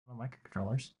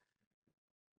microcontrollers.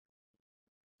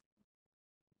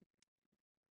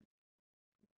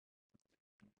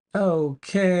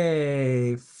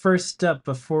 Okay, first up,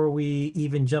 before we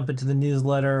even jump into the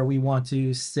newsletter, we want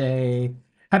to say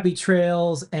happy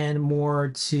trails and more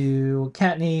to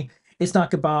Kattni. It's not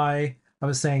goodbye. I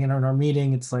was saying in our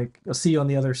meeting, it's like I'll see you on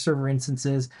the other server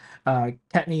instances.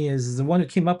 Kattni is the one who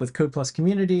came up with Code Plus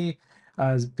Community,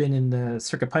 has been in the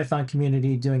CircuitPython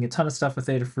community, doing a ton of stuff with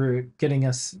Adafruit, getting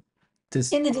us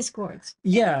this in the Discords,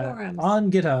 yeah, forums, on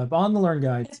GitHub, on the Learn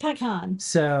Guides. PyCon.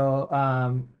 So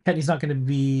Kattni's not going to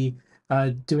be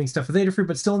doing stuff with Adafruit,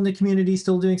 but still in the community,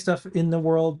 still doing stuff in the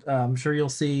world. I'm sure you'll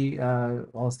see all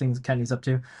those things Kattni's up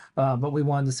to. But we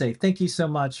wanted to say thank you so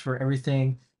much for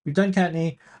everything you've done,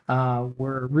 Kattni.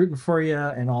 We're rooting for you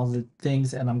and all the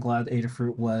things, and I'm glad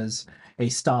Adafruit was a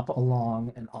stop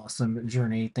along an awesome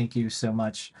journey. Thank you so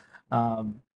much.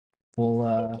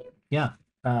 We'll yeah.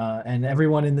 And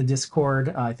everyone in the Discord,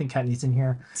 I think Kattni's in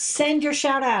here. Send your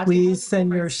shout outs. Please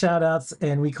send your shout outs,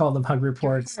 and we call them hug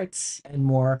reports and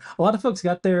more. A lot of folks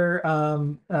got their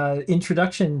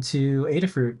introduction to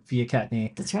Adafruit via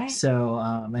Kattni. That's right. So,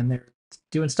 and they're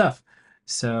doing stuff.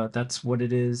 So that's what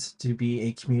it is to be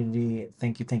a community.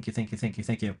 Thank you, thank you, thank you, thank you,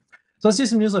 thank you. So let's do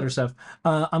some newsletter stuff.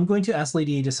 I'm going to ask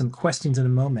Lady Ada some questions in a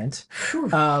moment.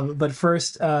 But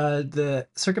first, the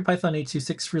CircuitPython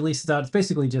 826 release is out. It's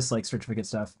basically just like certificate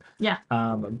stuff. Yeah.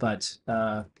 But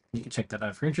you can check that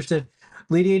out if you're interested.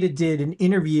 Lady Ada did an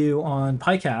interview on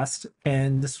PyCast,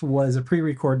 and this was a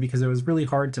pre-record because it was really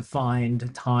hard to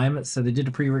find time. So they did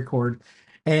a pre-record,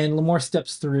 and Limor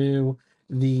steps through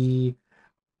the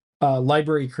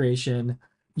library creation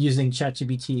using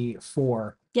ChatGPT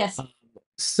 4. Yes.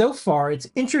 So far, it's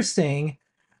interesting.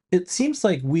 It seems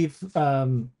like we've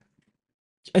I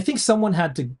think someone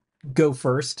had to go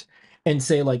first and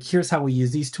say, like, here's how we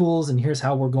use these tools and here's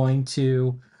how we're going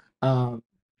to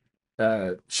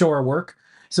show our work.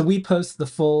 So we post the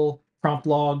full prompt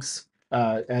logs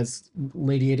as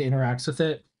Lady Ada interacts with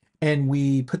it, and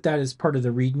we put that as part of the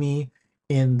README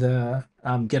in the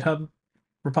GitHub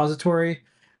repository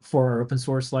for our open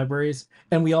source libraries.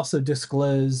 And we also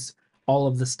disclose all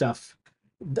of the stuff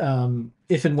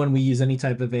if and when we use any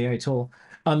type of AI tool.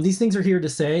 These things are here to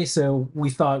stay, so we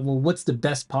thought, well, what's the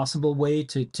best possible way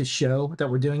to show that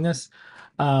we're doing this?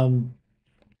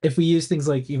 If we use things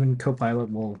like even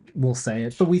Copilot, we'll say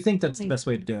it, but we think that's the best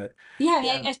way to do it.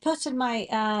 Yeah. I posted my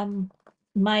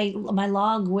my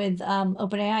log with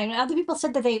OpenAI, and other people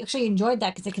said that they actually enjoyed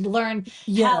that because they could learn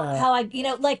how I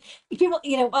like people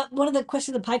one of the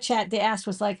questions in the Pi chat they asked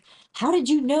was like, how did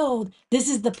you know this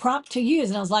is the prompt to use?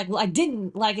 And I was like, well, I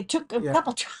didn't. Like, it took a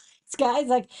couple tries, guys.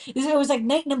 Like, it was like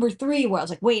night number 3 where I was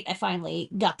like, wait, I finally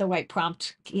got the right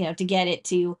prompt, to get it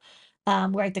to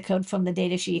write the code from the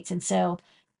data sheets. And so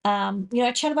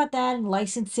I chat about that and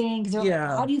licensing. Like,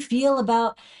 how do you feel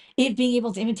about it being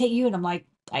able to imitate you? And I'm like,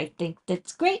 I think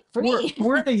that's great for me.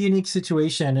 We're in a unique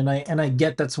situation, and I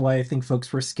get that's why I think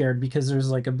folks were scared, because there's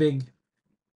like a big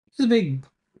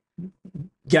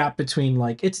gap between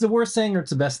like it's the worst thing or it's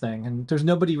the best thing, and there's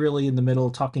nobody really in the middle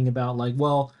talking about like,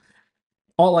 well,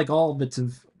 all bits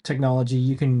of technology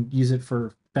you can use it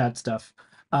for bad stuff.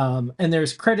 And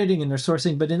there's crediting and there's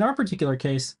sourcing, but in our particular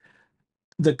case,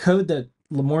 the code that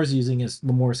Limor's using is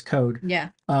Limor's code. Yeah.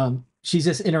 She's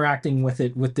just interacting with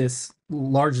it with this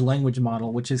large language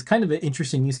model, which is kind of an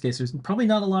interesting use case. There's probably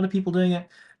not a lot of people doing it.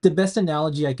 The best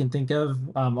analogy I can think of,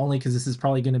 only because this is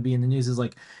probably going to be in the news, is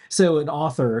like, so an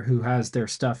author who has their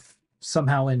stuff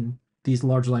somehow in these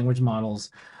large language models,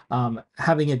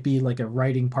 having it be like a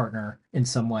writing partner in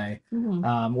some way,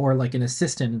 or like an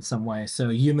assistant in some way. So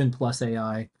human plus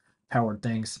AI powered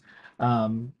things.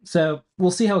 So we'll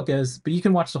see how it goes, but you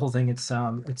can watch the whole thing. It's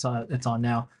on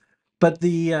now. But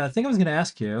the thing I was going to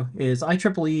ask you is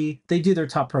IEEE, they do their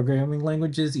top programming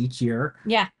languages each year.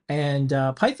 Yeah. And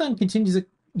Python continues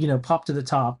to, pop to the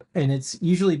top. And it's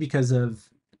usually because of,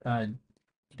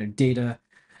 data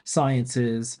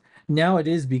sciences. Now it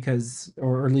is because,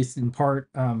 or at least in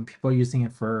part, people are using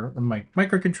it for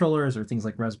microcontrollers or things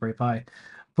like Raspberry Pi.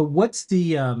 But what's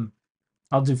the,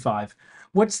 I'll do 5.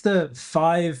 What's the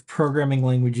 5 programming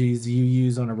languages you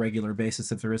use on a regular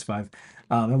basis, if there is 5?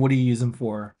 And what do you use them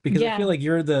for? Because I feel like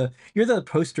you're the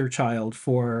poster child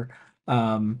for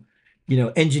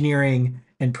engineering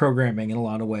and programming in a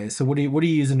lot of ways. So what are you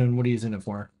using, and what are you using it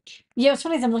for? Yeah, it's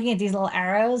funny is I'm looking at these little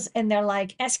arrows and they're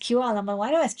like SQL. I'm like,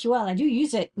 why do SQL? I do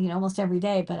use it, almost every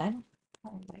day, but I don't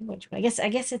know language. But I guess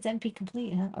it's NP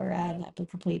complete, huh? Or not NP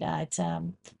complete. It's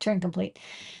Turing complete.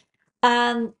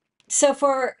 So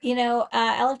for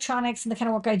electronics and the kind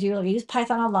of work I do, like, I use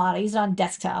Python a lot. I use it on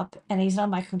desktop and I use it on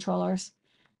microcontrollers.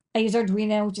 I use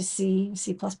Arduino, which is C++.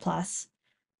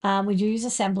 We do use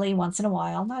assembly once in a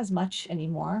while, not as much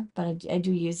anymore, but I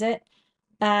do use it.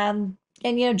 And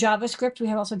JavaScript, we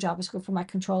have also JavaScript for my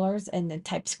controllers, and then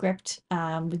TypeScript,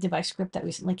 with device script that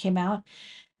recently came out.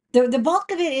 The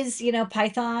bulk of it is,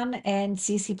 Python and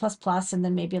C++, and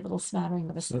then maybe a little smattering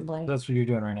of assembly. That's what you're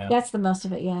doing right now. That's the most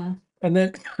of it, yeah. And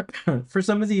then for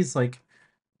some of these like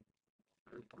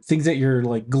things that you're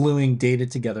like gluing data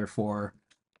together for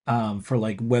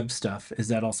like web stuff, is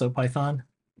that also Python?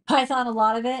 Python, a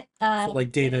lot of it.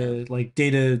 Like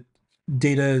database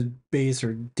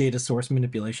or data source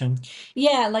manipulation.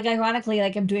 Yeah, like ironically,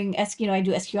 like I'm doing I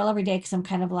do SQL every day because I'm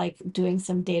kind of like doing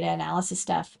some data analysis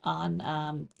stuff on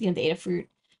the Adafruit,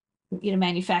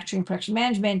 manufacturing production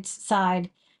management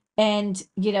side. And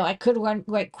I could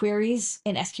write queries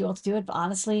in SQL to do it, but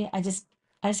honestly, I just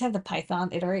have the Python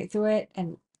iterate through it,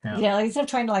 and Yeah. like instead of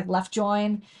trying to like left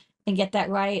join and get that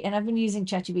right. And I've been using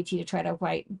ChatGPT to try to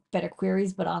write better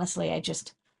queries, but honestly, I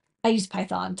use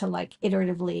Python to like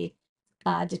iteratively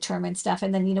determine stuff.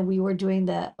 And then we were doing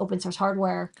the open source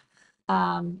hardware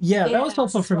Yeah, data that was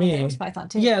helpful analysis for world. That me. was Python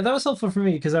too. Yeah, that was helpful for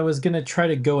me because I was gonna try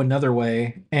to go another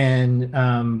way,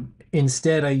 and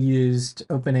instead I used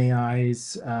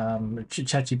OpenAI's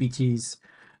ChatGPT's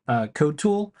code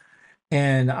tool,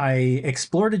 and I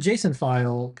explored a JSON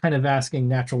file, kind of asking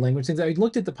natural language things. I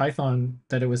looked at the Python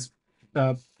that it was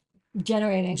uh,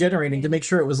 generating to make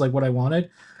sure it was like what I wanted.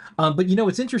 But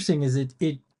what's interesting is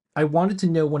it I wanted to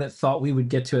know when it thought we would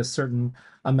get to a certain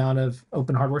amount of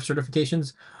open hardware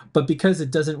certifications, but because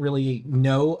it doesn't really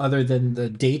know other than the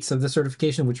dates of the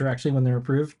certification, which are actually when they're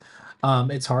approved,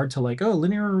 it's hard to like, oh,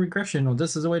 linear regression, well,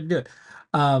 this is the way to do it.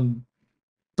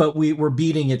 But we're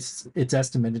beating its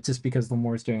estimate. It's just because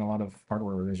Lemore is doing a lot of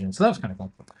hardware revision. So that was kind of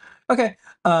cool. Okay.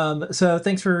 So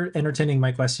thanks for entertaining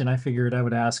my question. I figured I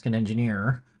would ask an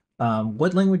engineer.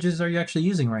 What languages are you actually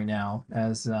using right now?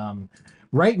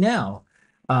 Right now,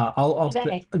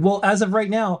 Today. well, as of right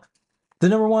now, the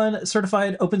number one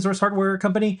certified open source hardware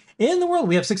company in the world.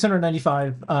 We have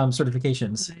 695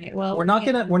 certifications. Right, well, We're not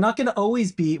gonna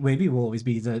always be, maybe we'll always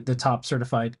be the top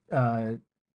certified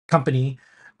company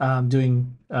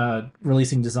doing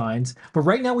releasing designs, but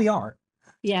right now we are.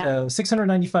 yeah. So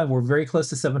 695, we're very close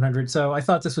to 700. So I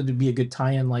thought this would be a good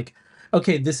tie-in. Like,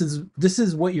 okay, this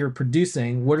is what you're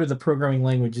producing. What are the programming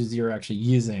languages you're actually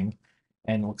using?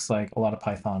 And it looks like a lot of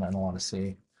Python and a lot of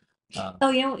C. Oh,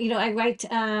 I write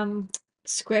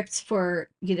scripts for,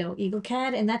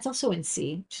 EagleCAD, and that's also in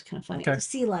C, which is kind of funny. Okay.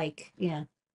 C like, yeah,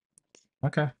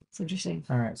 Okay. it's interesting.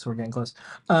 All right. So we're getting close.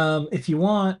 If you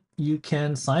want, you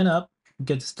can sign up,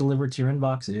 get this delivered to your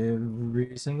inbox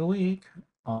every single week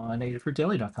on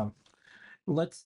adafruitdaily.com. Let's